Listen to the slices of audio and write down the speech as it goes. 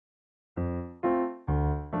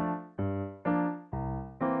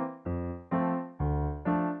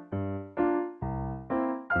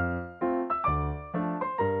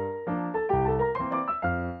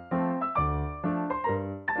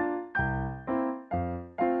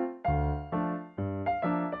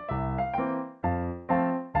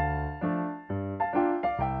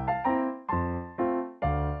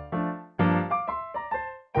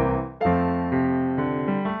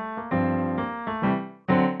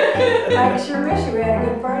I sure wish we had a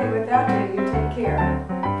good party without you. You take care.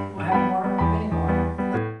 We'll have more, many more.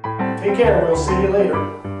 Take care. We'll see you later.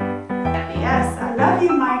 Yes, I love you,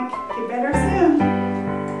 Mike. Get better soon.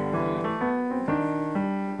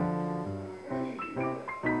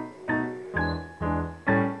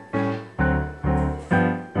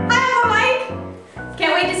 Hi, Uncle Mike.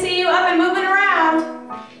 Can't wait to see you up and moving around.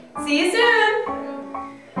 See you soon.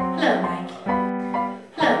 Hello, Mike.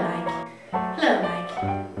 Hello, Mike. Hello, Mike.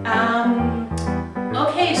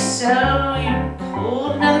 Okay, so you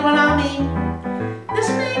pulled another one on me. This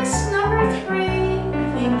makes number 3. I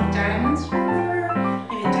think diamonds for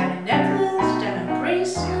maybe a diamond necklace, diamond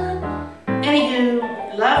bracelet.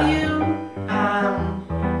 Anywho, love you.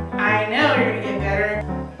 I know you're gonna get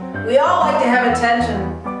better. We all like to have attention.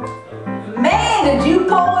 Man, did you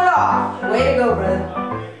pull it off. Way to go, brother.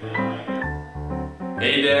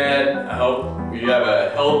 Hey Dad, I hope you have a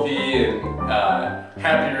healthy and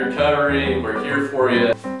happy recovery. We're here for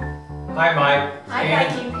you. Hi Mike. Hi,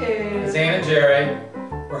 Mikey Poo. It's Ann and Jerry.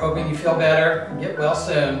 We're hoping you feel better and get well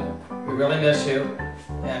soon. We really miss you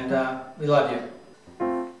and we love you.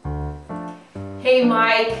 Hey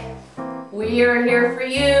Mike, we are here for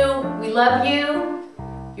you. We love you.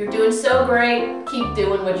 You're doing so great. Keep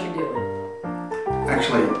doing what you're doing.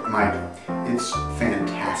 Actually, Mike, it's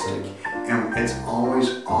fantastic. And it's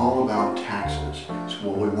always all about taxes. So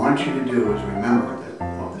what we want you to do is remember that,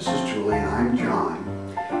 well, this is Julie and I'm John,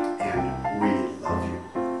 and we love you.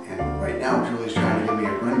 And right now, Julie's trying to give me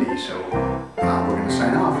a Grundy, so we're going to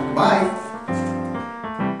sign off. Goodbye.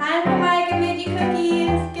 Hi Uncle Mike, I made you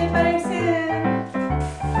cookies. Get better soon.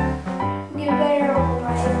 Get better, Uncle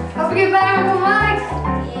Mike. Hope you get better, Uncle Mike.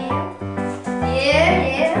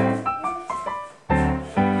 Yeah.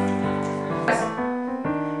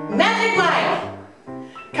 Magic Mike!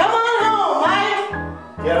 Come on home,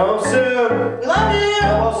 Mike! Get home soon. We love you!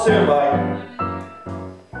 Get home soon, Mike.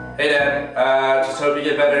 Hey Dad, just hope you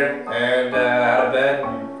get better and out of bed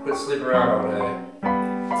and quit sleeping around all day.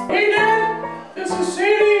 Hey Dad, this is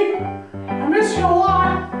Sadie. I miss you a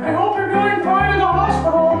lot. I hope you're doing fine in the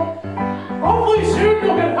hospital. Hopefully soon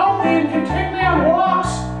you'll get healthy and can take me on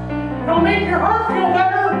walks. It'll make your heart feel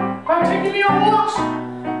better by taking me on walks.